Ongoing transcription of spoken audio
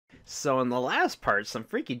So in the last part, some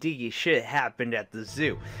freaky deaky shit happened at the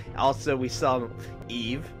zoo. Also, we saw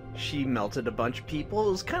Eve. She melted a bunch of people.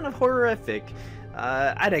 It was kind of horrific.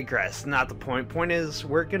 I digress. Not the point. Point is,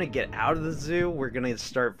 we're gonna get out of the zoo. We're gonna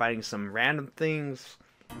start fighting some random things.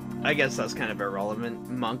 I guess that's kind of irrelevant.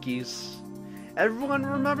 Monkeys. Everyone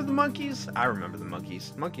remember the monkeys? I remember the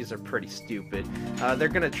monkeys. Monkeys are pretty stupid. They're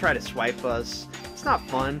gonna try to swipe us. It's not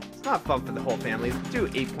fun. It's not fun for the whole family. Do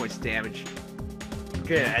 8 points damage.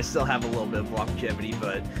 Good, I still have a little bit of longevity,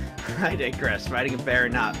 but I digress. Fighting a bear,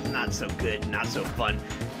 not so good, not so fun.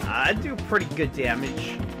 I do pretty good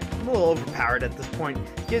damage. I'm a little overpowered at this point.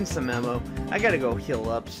 Getting some ammo. I gotta go heal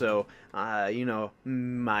up, so, you know,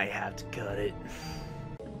 might have to cut it.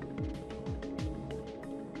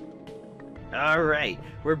 Alright,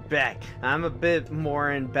 we're back. I'm a bit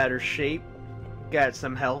more in better shape. Got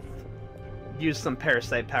some health. Use some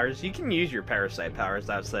parasite powers. You can use your parasite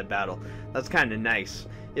powers outside battle. That's kind of nice.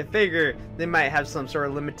 You figure they might have some sort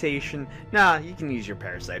of limitation. Nah, you can use your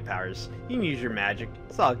parasite powers. You can use your magic.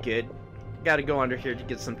 It's all good. Gotta go under here to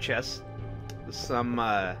get some chests. Some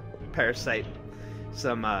parasite.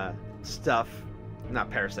 Some stuff.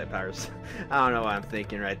 Not parasite powers. I don't know what I'm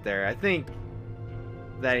thinking right there. I think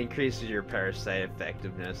that increases your parasite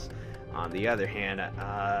effectiveness. On the other hand,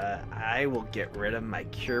 I will get rid of my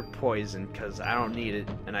cure poison because I don't need it,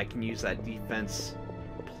 and I can use that defense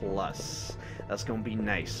plus. That's gonna be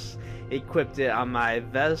nice. Equipped it on my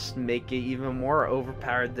vest, make it even more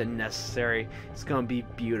overpowered than necessary. It's gonna be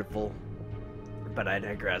beautiful. But I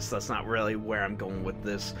digress. That's not really where I'm going with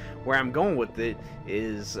this. Where I'm going with it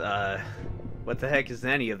is, what the heck is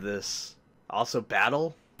any of this? Also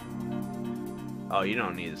battle? Oh, you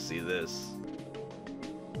don't need to see this.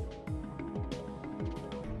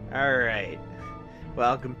 Alright.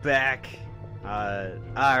 Welcome back.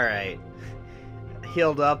 Alright.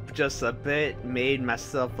 Healed up just a bit, made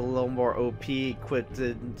myself a little more OP, equipped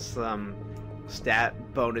some stat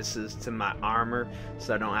bonuses to my armor,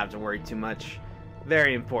 so I don't have to worry too much.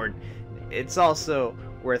 Very important. It's also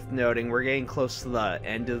worth noting, we're getting close to the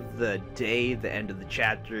end of the day, the end of the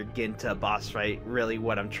chapter, getting to a boss fight. Really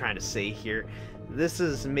what I'm trying to say here. This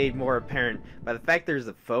is made more apparent by the fact there's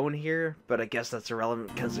a phone here, but I guess that's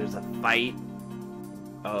irrelevant because there's a fight.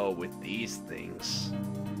 Oh, with these things.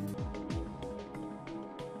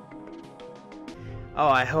 Oh,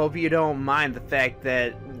 I hope you don't mind the fact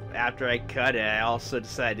that after I cut it, I also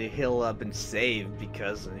decided to heal up and save,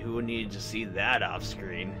 because who needed to see that off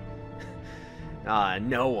screen?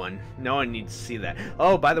 No one. No one needs to see that.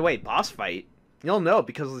 Oh, by the way, boss fight. You'll know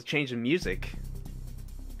because of the change in music.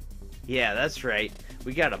 Yeah, that's right.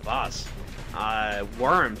 We got a boss.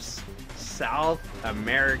 Worms. South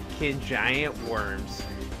American giant worms.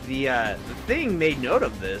 The thing made note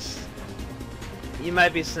of this. You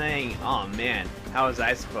might be saying, "Oh man, how was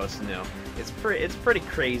I supposed to know?" It's pretty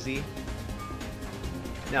crazy.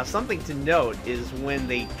 Now, something to note is when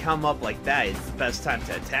they come up like that, it's the best time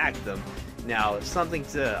to attack them. Now, something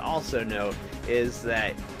to also note is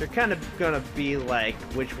that they're kind of gonna be like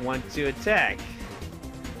which one to attack.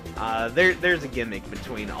 There's a gimmick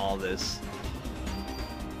between all this.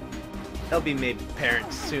 It'll be made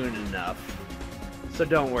apparent soon enough, so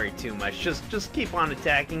don't worry too much. Just keep on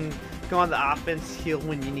attacking. Go on the offense, heal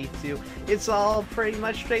when you need to. It's all pretty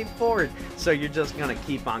much straightforward. So you're just gonna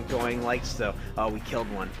keep on going like so. Oh, we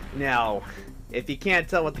killed one. Now, if you can't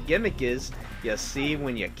tell what the gimmick is, you see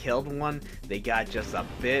when you killed one, they got just a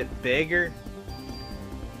bit bigger.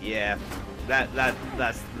 Yeah, that's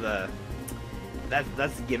the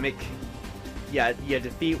gimmick. Yeah, you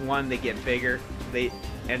defeat one, they get bigger.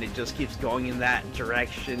 And it just keeps going in that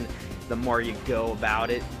direction the more you go about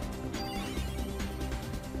it.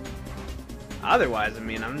 Otherwise, I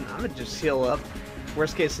mean, I'm gonna just heal up.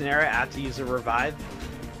 Worst case scenario, I have to use a revive.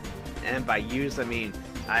 And by use, I mean,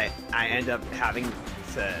 I end up having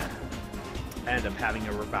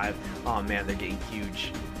a revive. Oh man, they're getting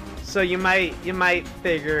huge. So you might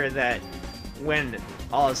figure that when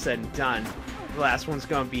all is said and done, the last one's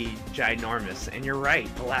gonna be ginormous. And you're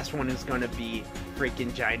right, the last one is gonna be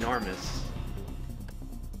freaking ginormous.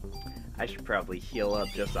 I should probably heal up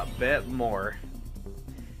just a bit more.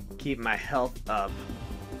 Keep my health up.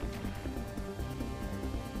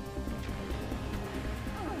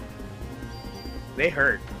 They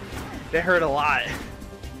hurt. They hurt a lot.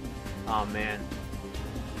 Oh man.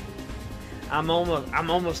 I'm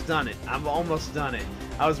almost done it. I'm almost done it.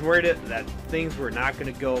 I was worried that things were not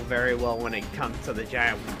going to go very well when it comes to the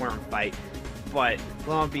giant worm fight, but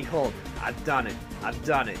lo and behold, I've done it. I've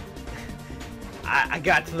done it. I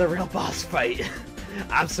got to the real boss fight.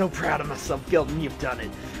 I'm so proud of myself, Gildem. You've done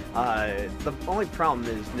it. The only problem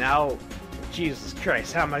is now Jesus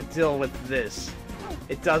Christ, how am I dealing with this?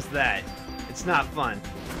 It does that. It's not fun.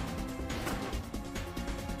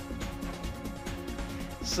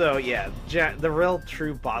 So yeah, the real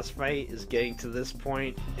true boss fight is getting to this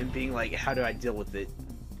point and being like, how do I deal with it?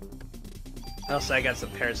 Also, I got some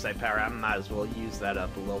Parasite power. I might as well use that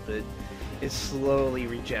up a little bit. It slowly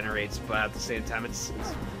regenerates, but at the same time, it's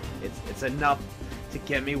enough to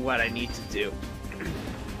get me what I need to do,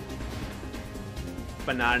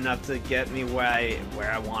 but not enough to get me where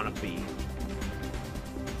I want to be.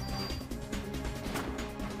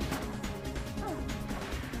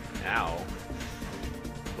 Ow.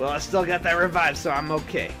 Well, I still got that revive, so I'm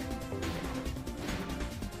okay.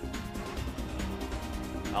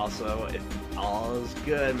 Also, if all is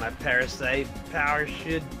good, my Parasite power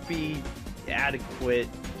should be adequate.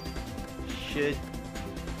 Should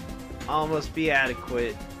almost be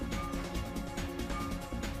adequate.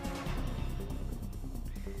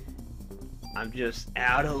 I'm just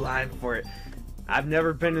out of line for it. I've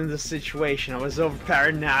never been in this situation. I was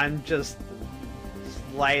overpowered, now I'm just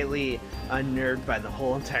slightly unnerved by the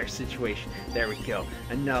whole entire situation. There we go.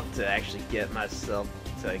 Enough to actually get myself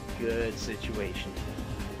to a good situation.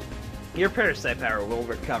 Your Parasite power will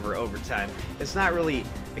recover over time. It's not really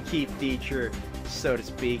a key feature, so to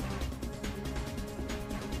speak.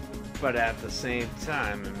 But at the same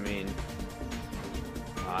time, I mean...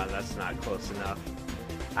 that's not close enough.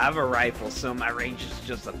 I have a rifle, so my range is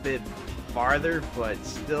just a bit farther, but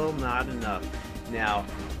still not enough. Now,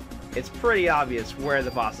 it's pretty obvious where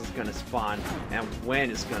the boss is going to spawn, and when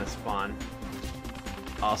it's going to spawn.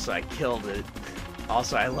 Also, I killed it.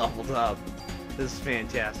 Also, I leveled up. This is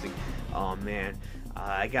fantastic. Oh man,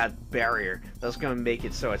 I got barrier. That's going to make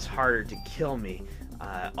it so it's harder to kill me.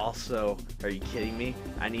 Also, are you kidding me?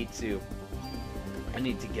 I need to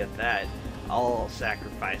get that. I'll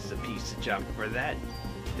sacrifice a piece of junk for that.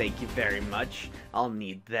 Thank you very much. I'll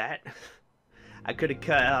need that. I could have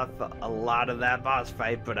cut off a lot of that boss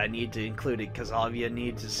fight, but I need to include it because all of you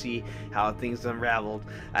need to see how things unraveled.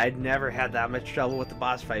 I'd never had that much trouble with the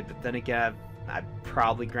boss fight, but then again, I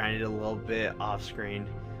probably grinded a little bit off screen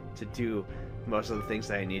to do most of the things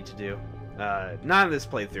that I need to do. Not in this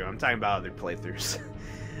playthrough, I'm talking about other playthroughs.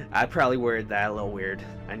 I probably worded that a little weird.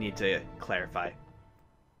 I need to clarify.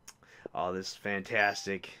 Oh, this is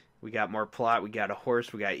fantastic. We got more plot, we got a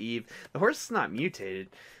horse, we got Eve. The horse is not mutated.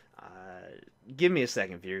 Give me a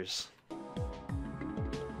second, viewers.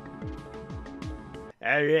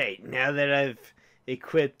 Alright, now that I've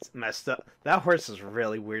equipped my stuff... That horse is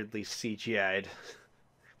really weirdly CGI'd.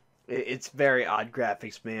 It's very odd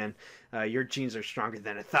graphics, man. Your genes are stronger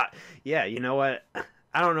than I thought. Yeah, you know what?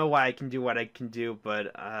 I don't know why I can do what I can do,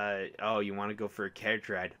 but, oh, you want to go for a carriage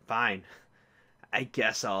ride? Fine. I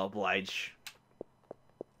guess I'll oblige.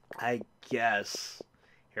 I guess.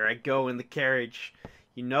 Here I go in the carriage.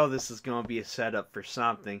 You know this is going to be a setup for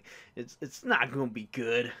something. It's not going to be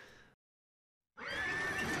good.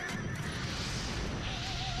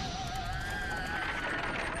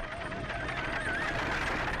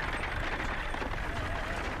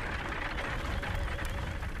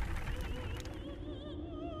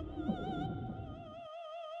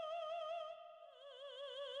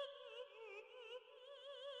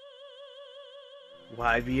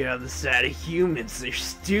 Why be on the side of humans? They're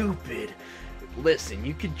stupid. Listen,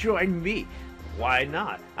 you could join me. Why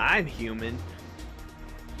not? I'm human.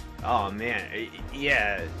 Oh man,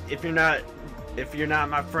 yeah. If you're not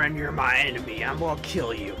my friend, you're my enemy. I'm gonna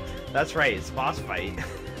kill you. That's right. It's a boss fight.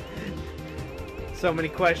 So many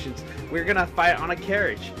questions. We're gonna fight on a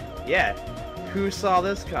carriage. Yeah. Who saw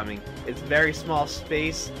this coming? It's very small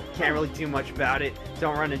space. Can't really do much about it.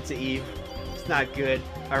 Don't run into Eve. It's not good.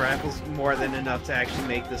 Our rifle's more than enough to actually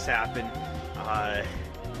make this happen.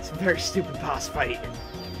 It's a very stupid boss fight.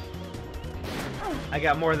 I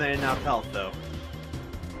got more than enough health though.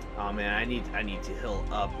 Oh man, I need to heal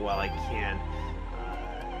up while I can.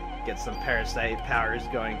 Get some Parasite powers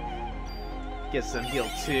going. Get some heal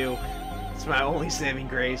too. It's my only saving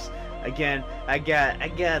grace. Again, I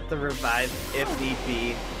got the revive if need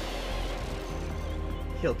be.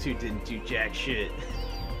 Heal 2 didn't do jack shit.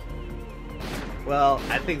 Well,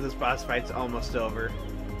 I think this boss fight's almost over.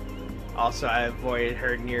 Also, I avoided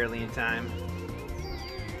her nearly in time.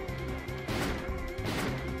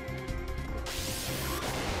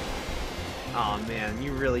 Oh man,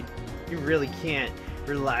 you really can't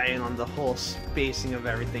rely on the whole spacing of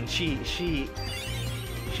everything. She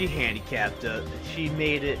handicapped us. She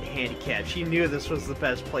made it handicapped. She knew this was the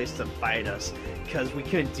best place to fight us because we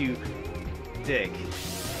couldn't do dick.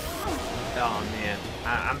 Oh man,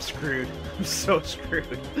 I'm screwed. I'm so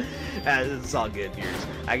screwed. It's all good, viewers.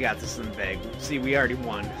 I got this in the bag. See, we already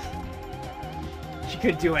won. She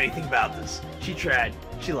couldn't do anything about this. She tried.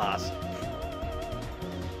 She lost.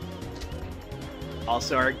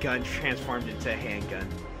 Also, our gun transformed into a handgun.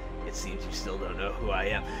 It seems you still don't know who I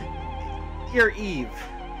am. You're Eve.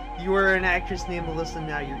 You were an actress named Melissa,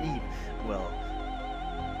 now you're Eve. Well,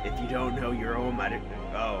 if you don't know your own,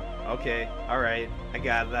 oh, okay, alright, I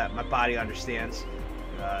got that. My body understands.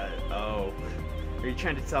 Oh. Are you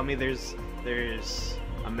trying to tell me there's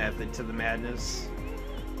a method to the madness?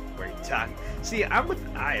 Where you talk? See, I'm with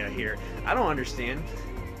Aya here. I don't understand.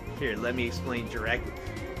 Here, let me explain directly.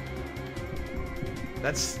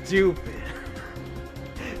 That's stupid.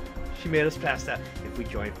 She made us pass out. If we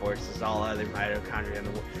join forces, all other mitochondria in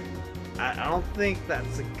the world. I don't think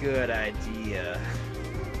that's a good idea.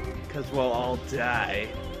 Because we'll all die.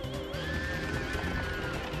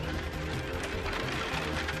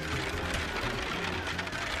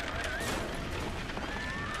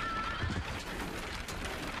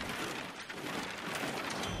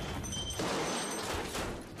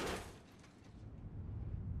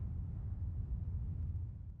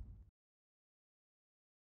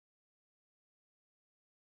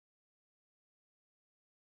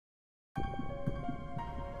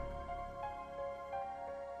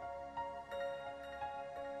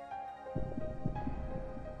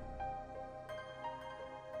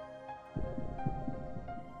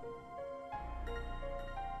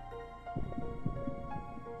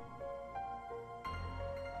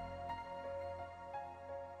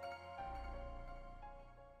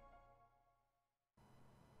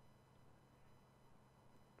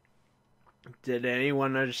 Did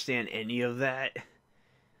anyone understand any of that?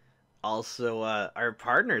 Also, our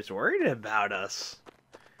partner's worried about us.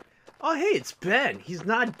 Oh, hey, it's Ben. He's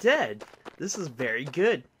not dead. This is very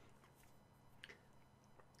good.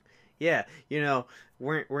 Yeah, you know,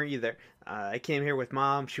 weren't you there? I came here with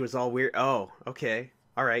Mom. She was all weird. Oh, okay.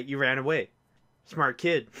 All right, you ran away. Smart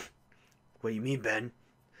kid. What do you mean, Ben?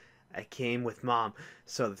 I came with Mom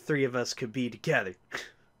so the three of us could be together.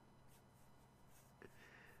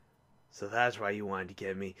 So that's why you wanted to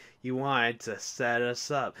get me. You wanted to set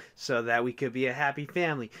us up so that we could be a happy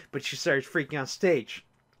family. But you started freaking on stage.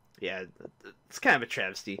 Yeah, it's kind of a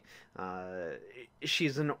travesty.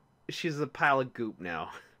 She's a pile of goop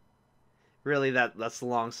now. Really, that's the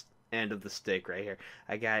long end of the stick right here.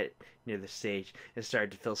 I got near the stage and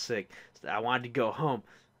started to feel sick. I wanted to go home.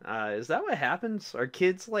 Is that what happens? Are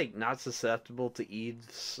kids like not susceptible to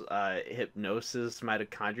Eve's hypnosis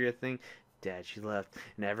mitochondria thing? Dad, she left,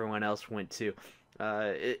 and everyone else went too.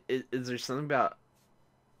 Is there something about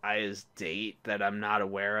Aya's date that I'm not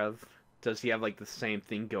aware of? Does he have like the same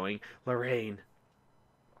thing going? Lorraine.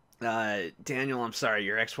 Daniel, I'm sorry,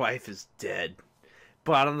 your ex-wife is dead.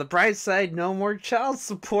 But on the bright side, no more child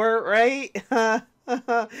support, right?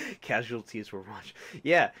 Casualties were much.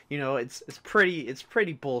 Yeah, you know, it's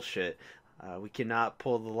pretty bullshit. We cannot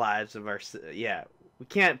pull the lives of our we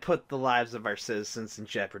can't put the lives of our citizens in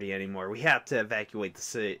jeopardy anymore. We have to evacuate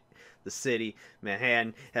the city,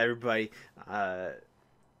 Manhattan, everybody.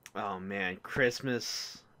 Oh man,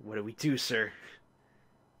 Christmas. What do we do, sir?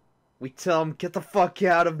 We tell them, get the fuck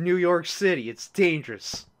out of New York City. It's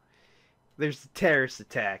dangerous. There's a terrorist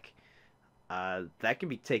attack. That can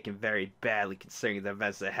be taken very badly considering the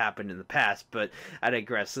events that happened in the past, but I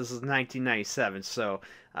digress. This is 1997, so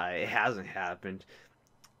it hasn't happened.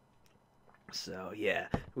 So, yeah,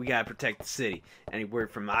 we gotta protect the city. Any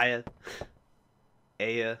word from Aya?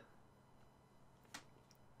 Aya?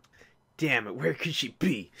 Damn it, where could she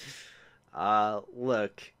be?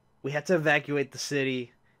 Look, we have to evacuate the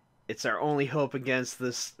city. It's our only hope against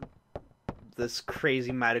this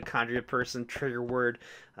crazy mitochondria person. Trigger word.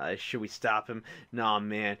 Should we stop him? Nah,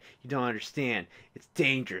 man, you don't understand. It's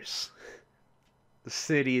dangerous. The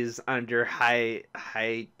city is under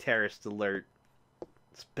high terrorist alert.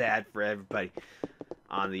 It's bad for everybody.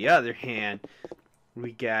 On the other hand,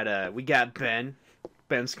 we got Ben.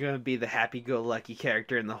 Ben's gonna be the happy-go-lucky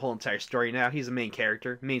character in the whole entire story now. He's a main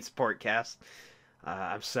character, main support cast.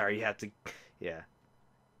 I'm sorry you have to, yeah.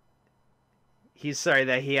 He's sorry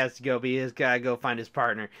that he has to go, but he has gotta go find his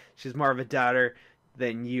partner. She's more of a daughter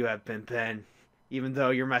than you have been, Ben. Even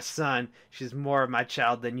though you're my son, she's more of my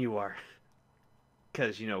child than you are.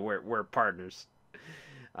 Because, you know, we're partners.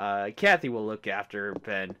 Kathy will look after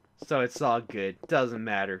Ben, so it's all good. Doesn't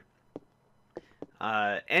matter.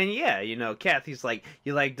 And yeah, you know, Kathy's like,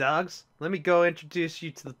 you like dogs? Let me go introduce you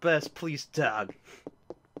to the best police dog.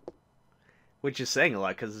 Which is saying a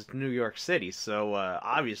lot, because it's New York City, so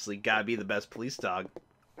obviously gotta be the best police dog.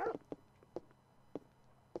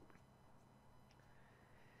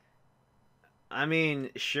 I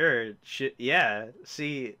mean, sure, yeah.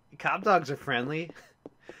 See, cop dogs are friendly.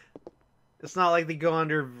 It's not like they go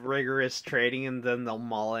under rigorous training and then they'll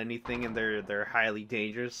maul anything and they're highly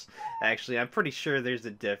dangerous. Actually, I'm pretty sure there's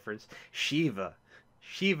a difference.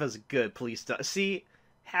 Shiva's a good police dog. See,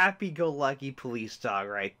 happy-go-lucky police dog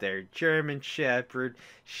right there. German Shepherd.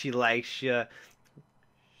 She likes you.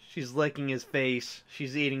 She's licking his face.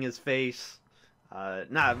 She's eating his face.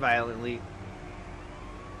 Not violently.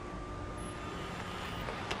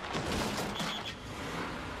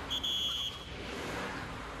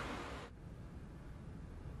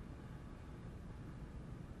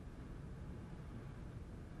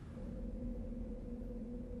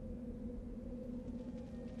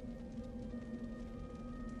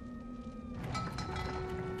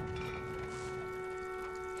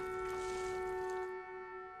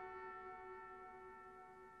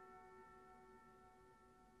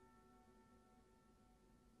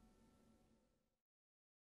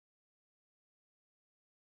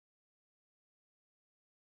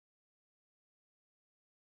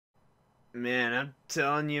 Man, I'm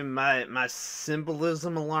telling you, my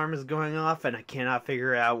symbolism alarm is going off, and I cannot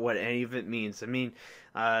figure out what any of it means. I mean,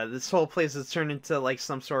 this whole place has turned into like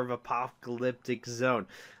some sort of apocalyptic zone.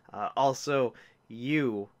 Also,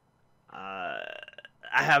 you, I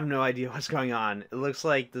have no idea what's going on. It looks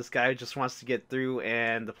like this guy just wants to get through,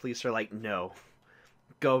 and the police are like, no,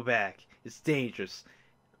 go back. It's dangerous.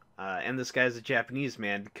 And this guy's a Japanese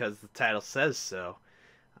man because the title says so.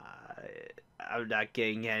 Uh, I'm not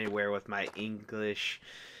getting anywhere with my English.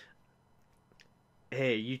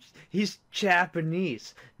 Hey, he's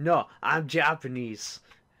Japanese. No, I'm Japanese.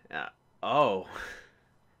 Uh, oh,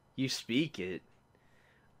 you speak it.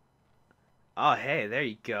 Oh, hey, there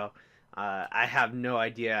you go. I have no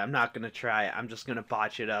idea. I'm not gonna try. I'm just gonna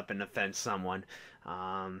botch it up and offend someone.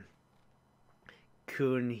 Um,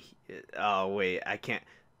 Kun. Oh wait, I can't.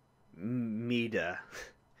 Mida.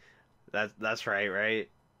 That's right, right?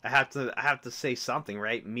 I have to say something,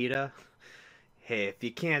 right, Mita? Hey, if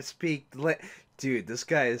you can't speak, dude, this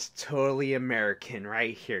guy is totally American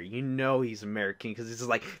right here. You know he's American because he's just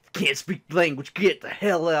like, if you can't speak the language, get the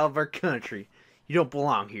hell out of our country. You don't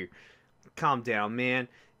belong here. Calm down, man.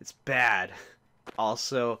 It's bad.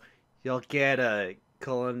 Also, you'll get a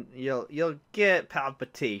you'll get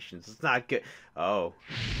palpitations. It's not good. Oh,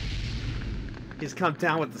 he's come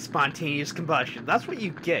down with the spontaneous combustion. That's what you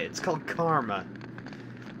get. It's called karma.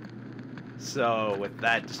 So, with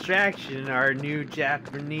that distraction, our new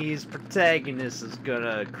Japanese protagonist is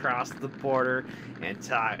gonna cross the border and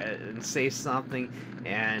talk and say something,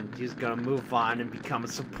 and he's gonna move on and become a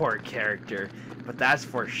support character. But that's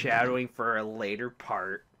foreshadowing for a later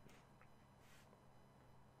part.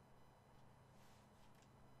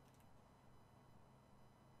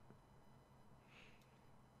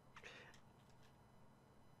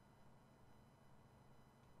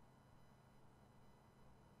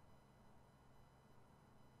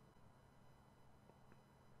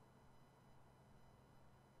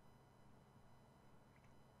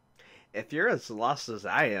 If you're as lost as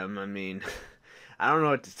I am, I mean, I don't know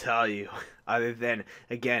what to tell you, other than,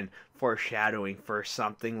 again, foreshadowing for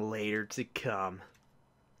something later to come.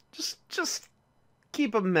 Just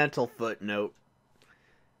keep a mental footnote.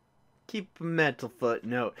 Keep a mental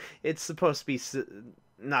footnote. It's supposed to be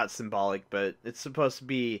not symbolic, but it's supposed to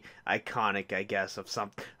be iconic, I guess, of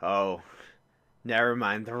some. Oh, never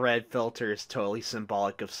mind. The red filter is totally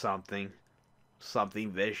symbolic of something.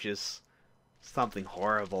 Something vicious. Something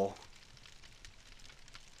horrible.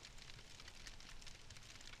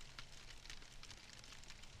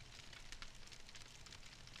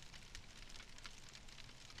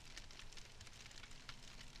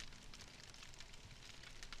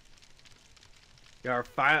 You're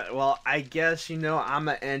fine. Well, I guess, I'm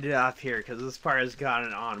gonna end it off here because this part has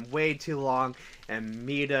gone on way too long. And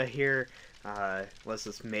Mita here, what's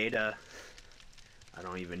this, Meta? I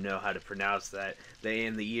don't even know how to pronounce that. The A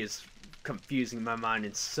and the E is confusing my mind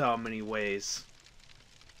in so many ways.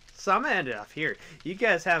 So I'm gonna end it off here. You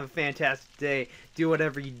guys have a fantastic day. Do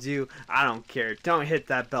whatever you do. I don't care. Don't hit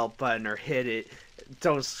that bell button or hit it.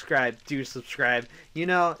 Don't subscribe. Do subscribe.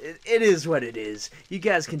 It is what it is. You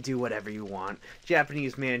guys can do whatever you want.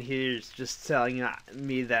 Japanese man here is just telling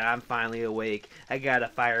me that I'm finally awake. I got a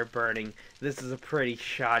fire burning. This is a pretty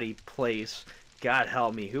shoddy place. God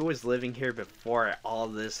help me. Who was living here before all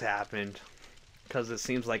this happened? Because it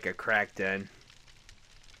seems like a crack den.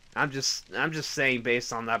 I'm just saying,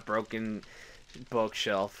 based on that broken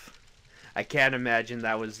bookshelf. I can't imagine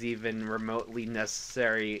that was even remotely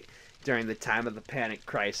necessary during the time of the Panic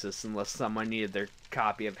Crisis unless someone needed their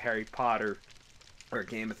copy of Harry Potter or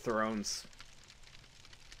Game of Thrones.